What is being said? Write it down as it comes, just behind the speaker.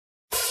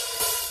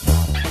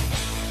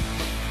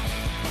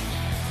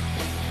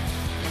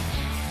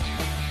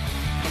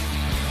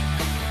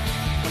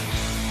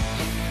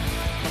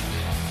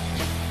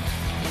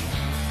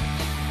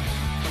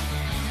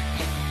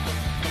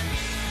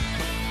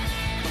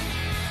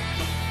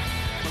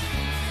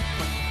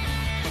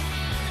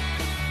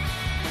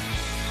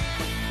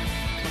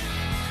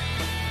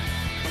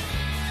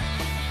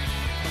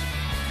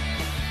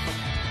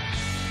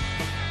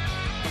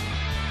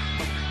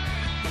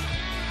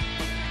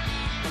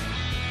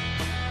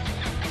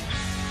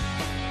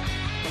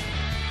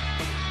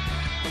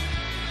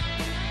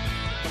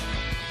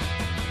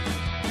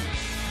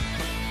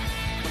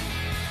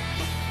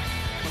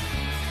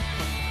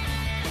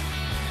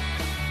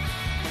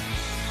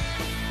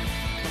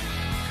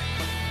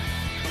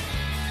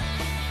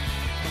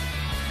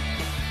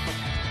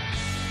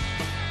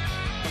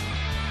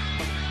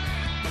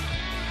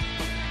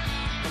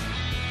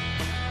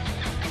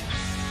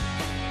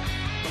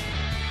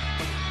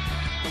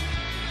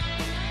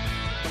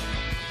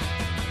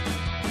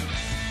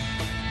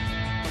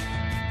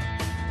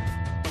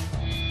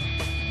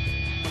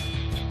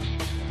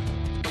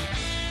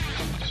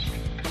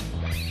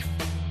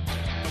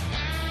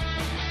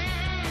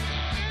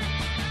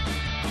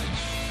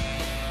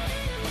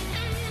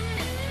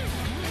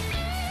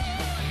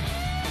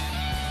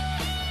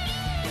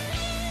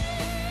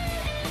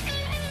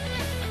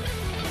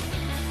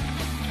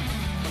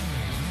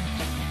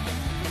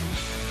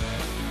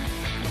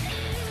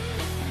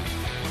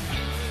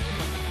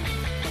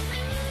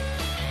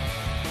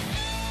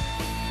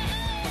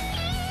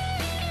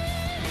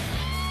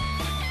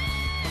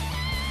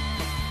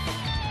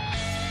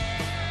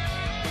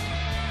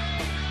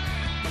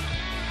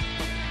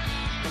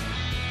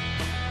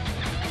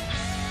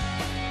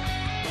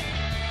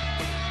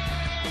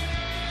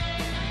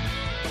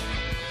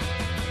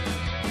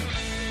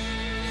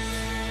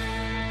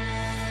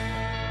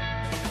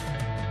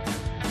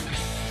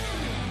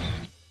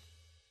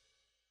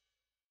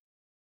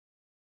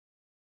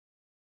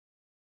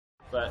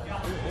But it's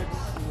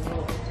a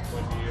little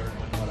windier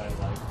than what I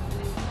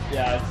like.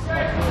 yeah, it's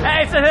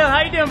hey Sahil,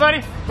 how you doing,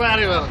 buddy?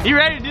 Very well. You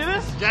ready to do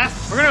this?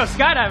 Yes. We're gonna go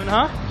skydiving,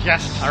 huh?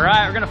 Yes. All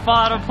right, we're gonna fall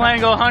out of a plane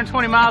and go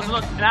 120 miles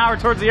an hour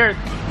towards the earth.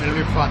 It'll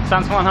be fun.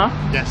 Sounds fun, huh?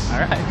 Yes. All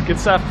right, good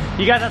stuff.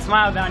 You got that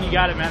smile down, you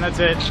got it, man. That's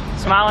it.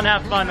 Smile and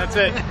have fun. That's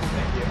it.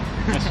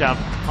 Nice job.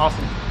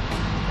 Awesome.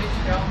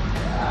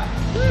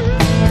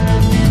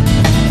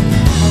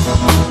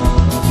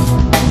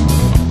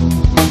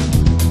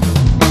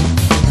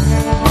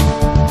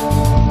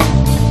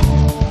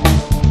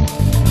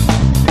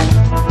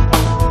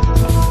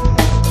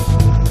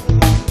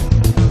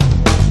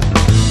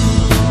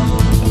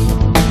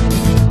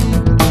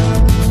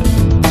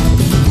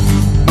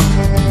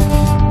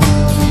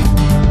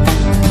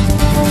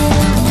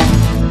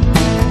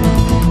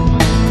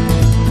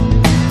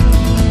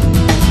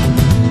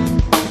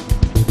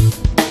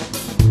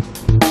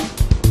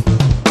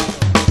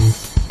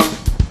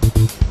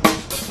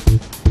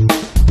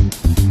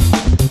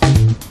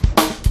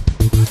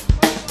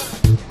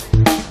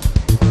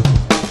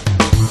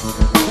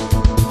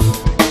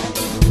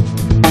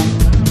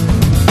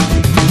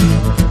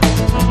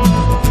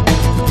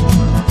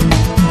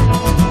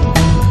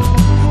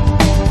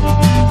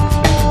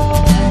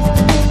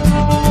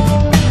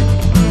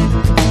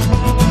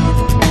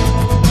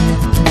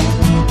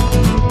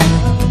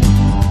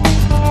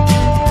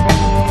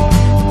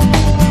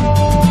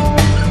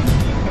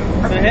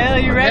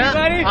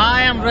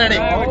 Ready.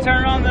 We're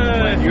turning on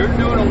the You're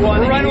doing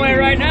a runway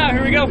right now.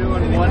 Here we go.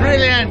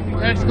 Brilliant.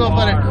 Let's go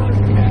for it.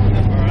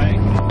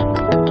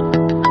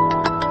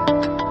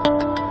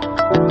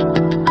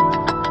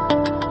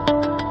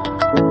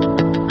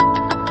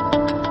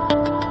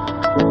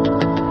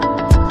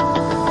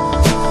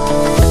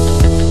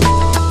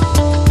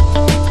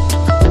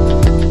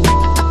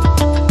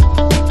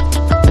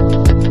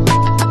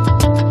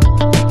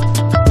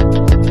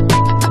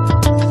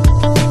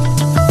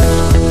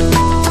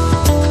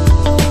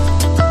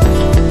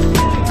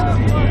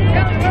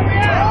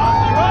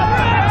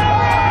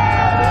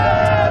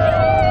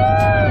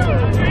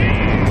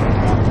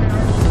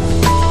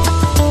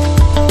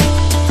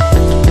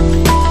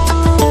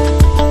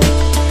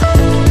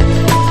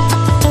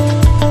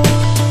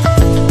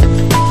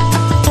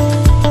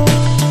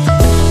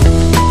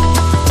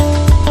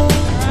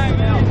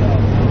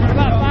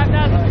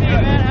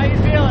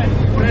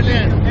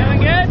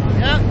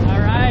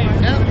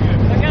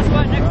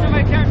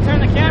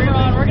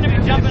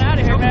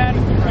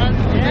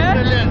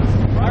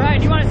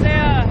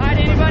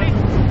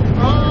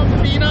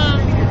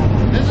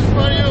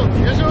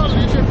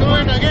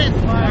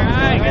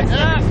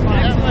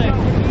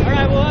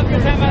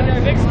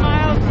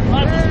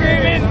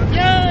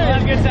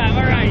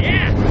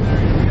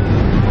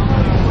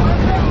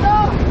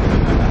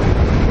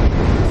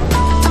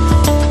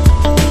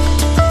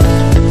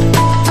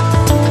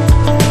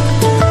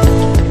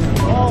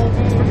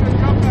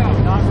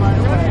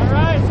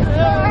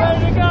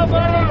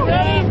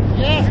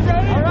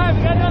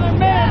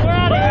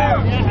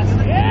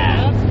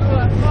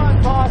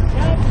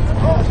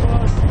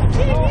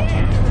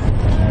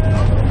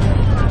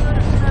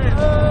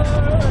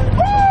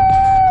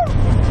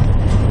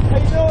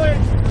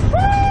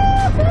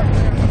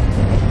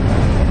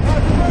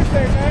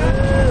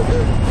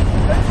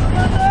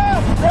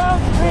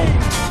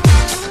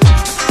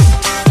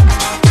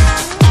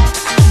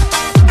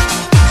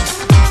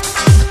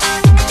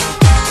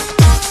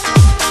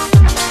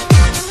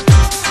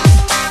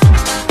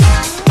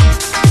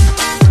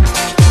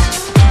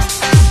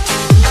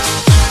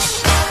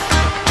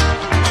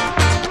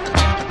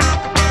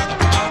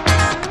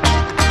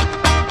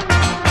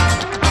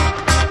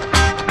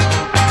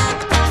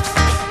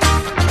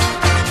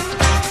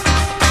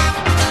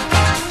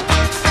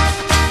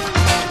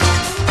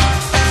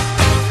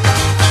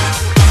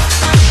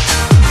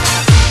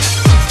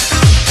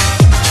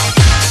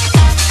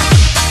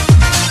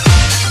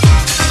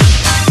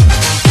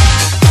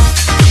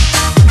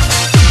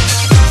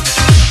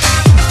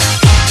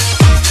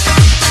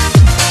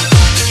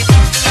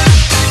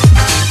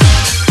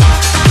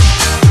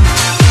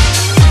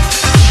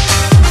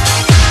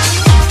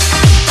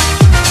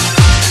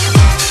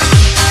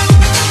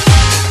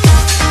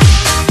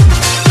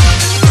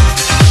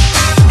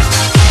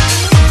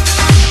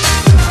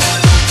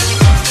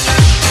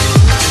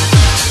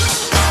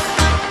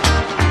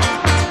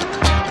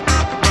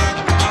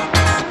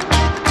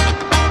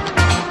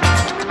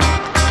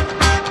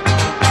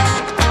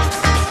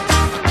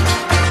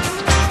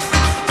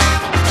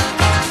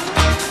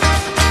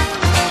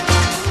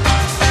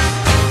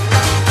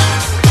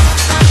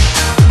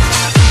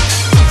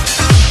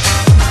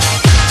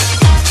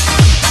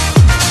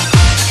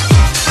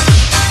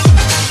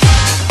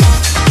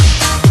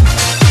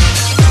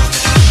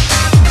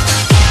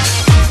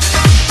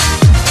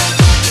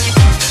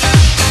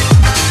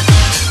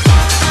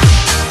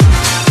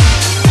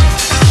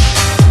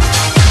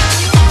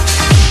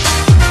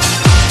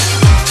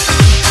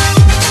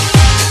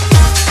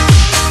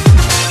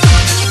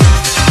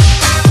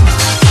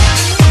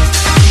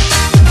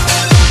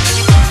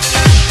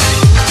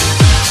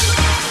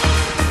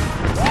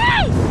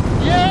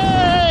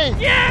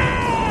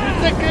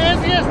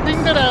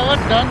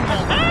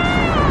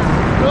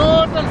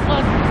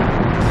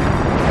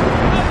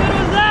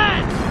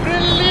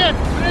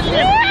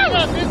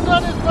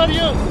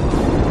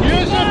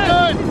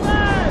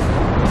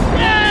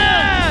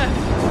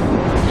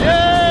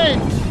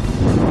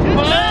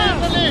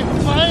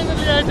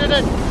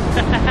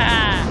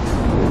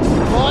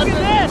 Look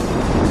at this!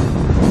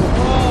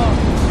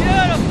 Oh,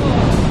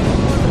 Beautiful!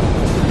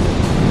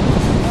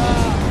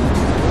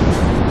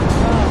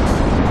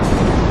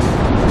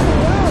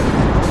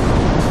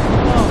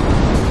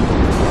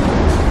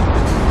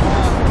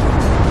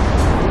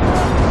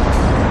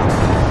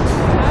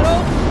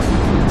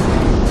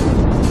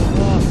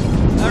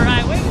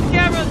 Alright, wave the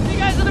camera, see you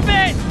guys in a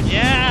bit!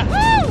 Yeah!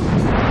 Woo!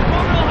 Go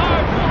real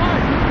hard, real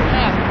hard!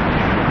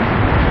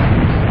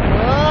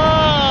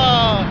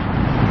 oh,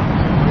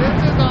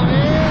 this is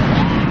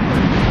amazing.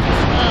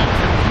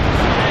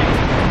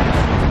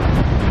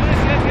 Good,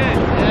 good, good.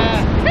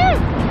 Yeah.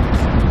 Amazing.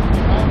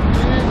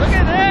 Look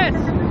at this!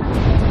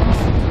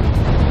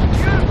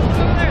 Beautiful,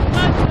 over there,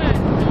 sunset!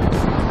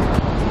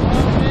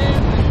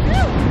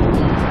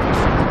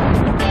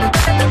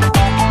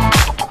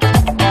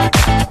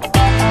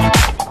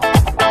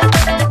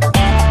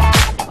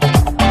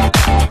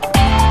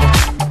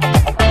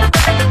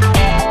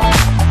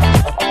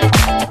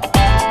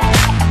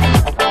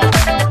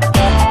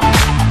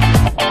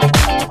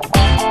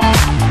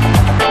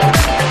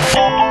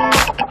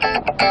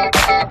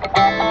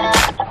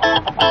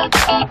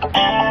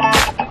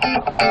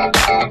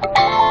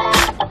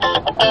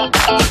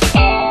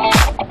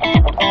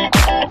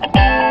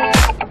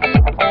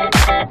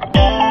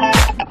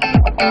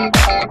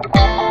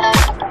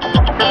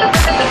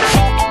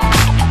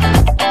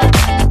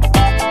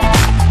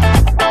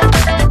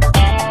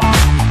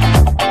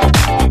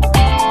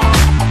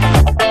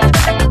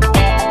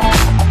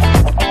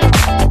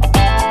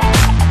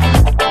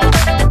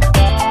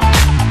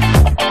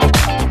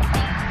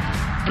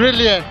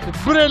 Brilliant,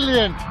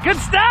 brilliant. Good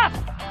stuff!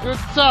 Good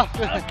stuff.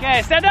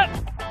 Okay, stand up!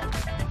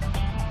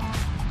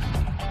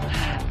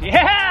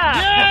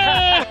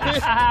 Yeah!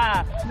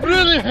 Yeah!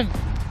 Brilliant,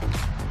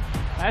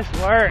 Nice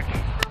work.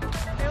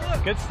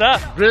 Good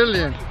stuff.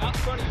 brilliant. Out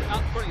in front of you,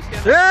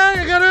 stand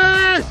Yeah, you got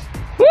it.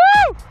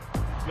 Woo!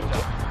 Good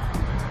job.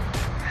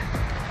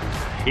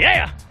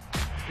 Yeah!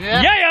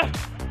 Yeah. Yeah!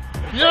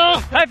 Yeah.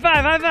 High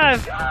five, high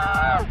five!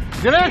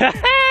 Get it?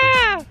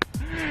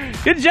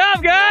 Good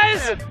job,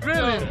 guys!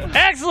 Brilliant.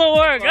 Excellent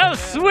work! That was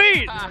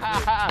sweet!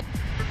 That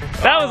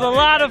was a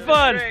lot of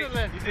fun!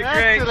 Excellent. You did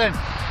great. Excellent.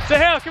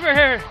 Sahil, come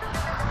here.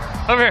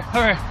 Over here,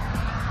 over here.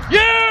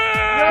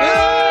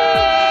 Yeah!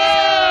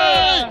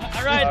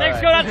 Alright, thanks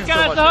for going out to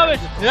Skydive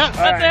Snohomish. Yeah.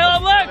 That's the hell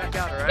of luck! Back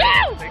out, all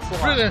right? Woo! Thanks a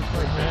lot. Brilliant.